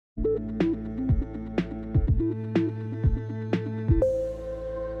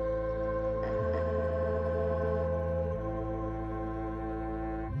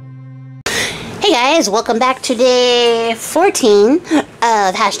guys, welcome back to day 14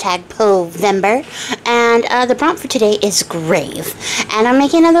 of hashtag Poevember, and the prompt for today is grave, and I'm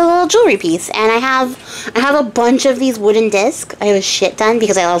making another little jewelry piece, and I have a bunch of these wooden discs. I have a shit ton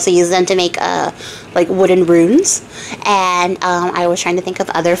because I also use them to make like wooden runes, and I was trying to think of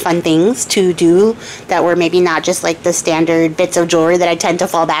other fun things to do that were maybe not just like the standard bits of jewelry that I tend to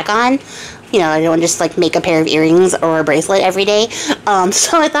fall back on. You know, I don't just like make a pair of earrings or a bracelet every day. So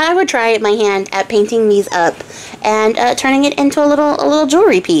I thought I would try my hand at painting these up and turning it into a little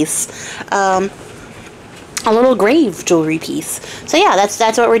jewelry piece. A little grave jewelry piece. So yeah,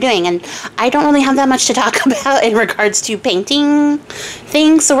 that's what we're doing, and I don't really have that much to talk about in regards to painting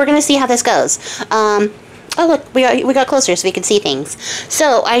things, so we're gonna see how this goes. Oh look, we got closer so we could see things.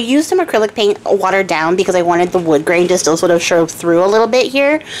 So I used some acrylic paint watered down because I wanted the wood grain to still sort of show through a little bit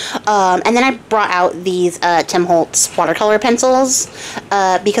here. And then I brought out these Tim Holtz watercolor pencils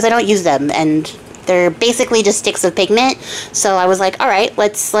because I don't use them, and they're basically just sticks of pigment. So I was like, all right,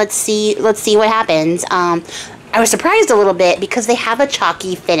 let's see what happens. I was surprised a little bit because they have a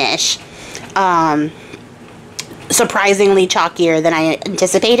chalky finish. Surprisingly chalkier than I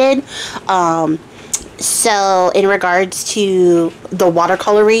anticipated. So in regards to the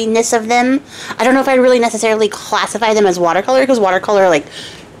watercoloriness of them, I don't know if I really necessarily classify them as watercolor, because watercolor, like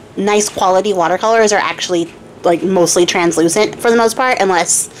nice quality watercolors, are actually like mostly translucent for the most part,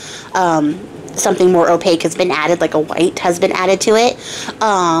 unless something more opaque has been added, like a white has been added to it.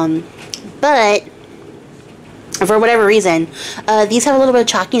 But for whatever reason, these have a little bit of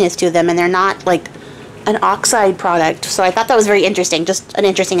chalkiness to them, and they're not like an oxide product, so I thought that was very interesting. Just an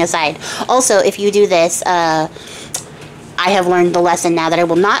interesting aside. Also, if you do this, I have learned the lesson now that I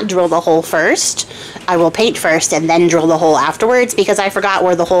will not drill the hole first. I will paint first and then drill the hole afterwards, because I forgot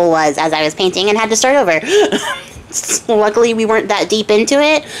where the hole was as I was painting and had to start over. Luckily, we weren't that deep into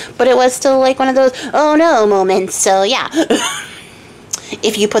it, but it was still like one of those oh no moments, so yeah.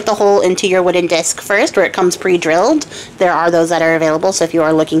 If you put the hole into your wooden disc first, where it comes pre-drilled, there are those that are available, so if you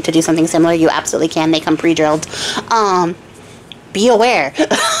are looking to do something similar, you absolutely can. They come pre-drilled. Be aware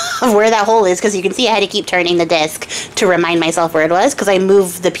of where that hole is, because you can see I had to keep turning the disc to remind myself where it was, because I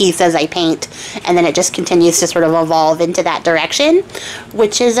move the piece as I paint, and then it just continues to sort of evolve into that direction,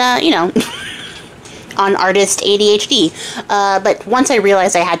 which is, you know, on artist ADHD. But once I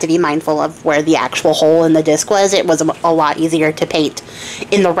realized I had to be mindful of where the actual hole in the disc was, it was a lot easier to paint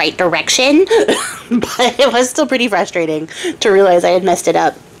in the right direction. But it was still pretty frustrating to realize I had messed it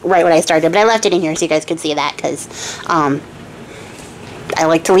up right when I started. But I left it in here so you guys could see that, because I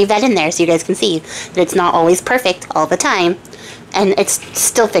like to leave that in there so you guys can see that it's not always perfect all the time, and it's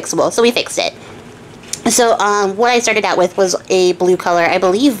still fixable. So we fixed it. So what I started out with was a blue color, I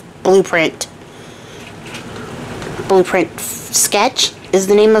believe Blueprint Sketch is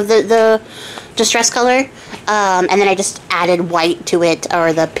the name of the distress color, and then I just added white to it,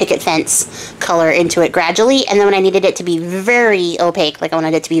 or the picket fence color, into it gradually. And then when I needed it to be very opaque, like I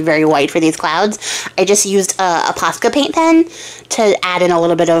wanted it to be very white for these clouds, I just used a Posca paint pen to add in a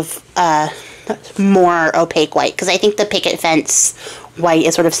little bit of more opaque white, because I think the picket fence white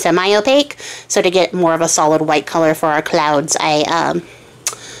is sort of semi-opaque. So to get more of a solid white color for our clouds, I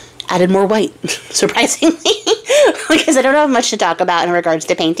added more white, surprisingly. Because I don't have much to talk about in regards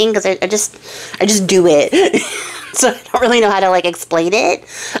to painting, because I just do it. So I don't really know how to like explain it.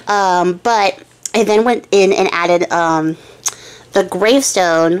 But I then went in and added the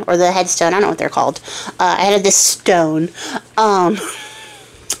gravestone, or the headstone, I don't know what they're called. I added this stone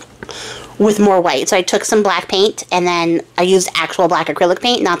with more white. So I took some black paint, and then I used actual black acrylic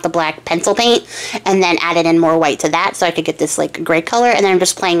paint, not the black pencil paint, and then added in more white to that so I could get this like gray color. And then I'm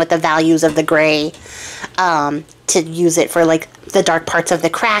just playing with the values of the gray to use it for like the dark parts of the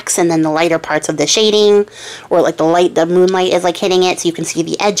cracks, and then the lighter parts of the shading, or like the moonlight is like hitting it so you can see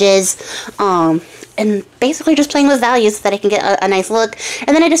the edges. And basically just playing with values so that I can get a nice look.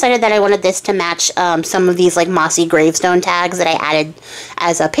 And then I decided that I wanted this to match some of these like mossy gravestone tags that I added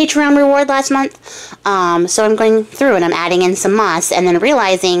as a Patreon reward last month. So I'm going through and I'm adding in some moss, and then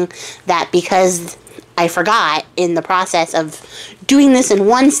realizing that because I forgot in the process of doing this in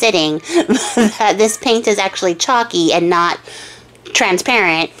one sitting that this paint is actually chalky and not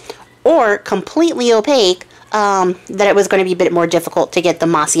transparent or completely opaque, that it was going to be a bit more difficult to get the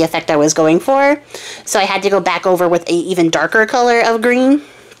mossy effect I was going for. So I had to go back over with an even darker color of green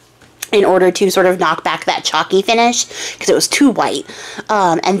in order to sort of knock back that chalky finish, because it was too white.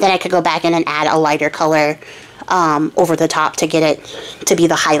 And then I could go back in and add a lighter color over the top to get it to be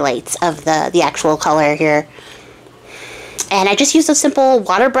the highlights of the actual color here. And I just used a simple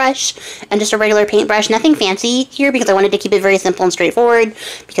water brush and just a regular paintbrush. Nothing fancy here because I wanted to keep it very simple and straightforward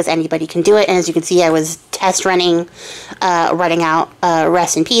because anybody can do it. And as you can see, I was test running out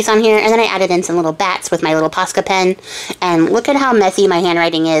Rest in Peace on here. And then I added in some little bats with my little Posca pen. And look at how messy my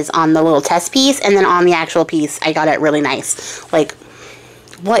handwriting is on the little test piece. And then on the actual piece, I got it really nice. Like,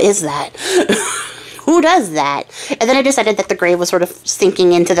 what is that? Who does that? And then I decided that the grave was sort of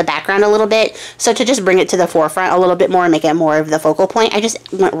sinking into the background a little bit. So to just bring it to the forefront a little bit more and make it more of the focal point, I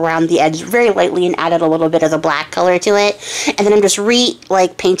just went around the edge very lightly and added a little bit of the black color to it. And then I'm just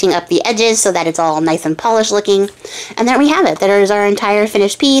painting up the edges so that it's all nice and polished looking. And there we have it. There's our entire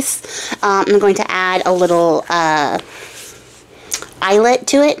finished piece. I'm going to add a little eyelet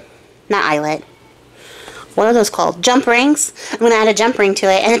to it. Not eyelet. What are those called? Jump rings. I'm going to add a jump ring to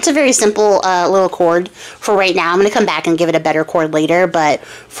it. And it's a very simple little cord for right now. I'm going to come back and give it a better cord later. But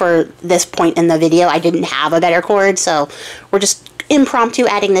for this point in the video, I didn't have a better cord. So we're just impromptu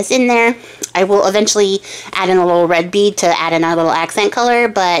adding this in there. I will eventually add in a little red bead to add in our little accent color.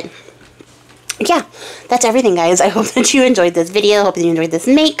 But yeah, that's everything, guys. I hope that you enjoyed this video. I hope that you enjoyed this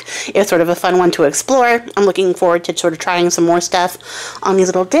make. It was sort of a fun one to explore. I'm looking forward to sort of trying some more stuff on these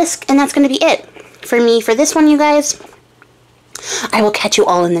little discs. And that's going to be it for me for this one, you guys. I will catch you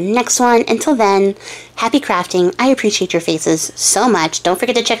all in the next one. Until then, happy crafting. I appreciate your faces so much. Don't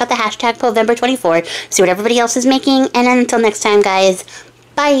forget to check out the hashtag Poevember24. See what everybody else is making. And until next time, guys,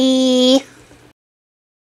 bye.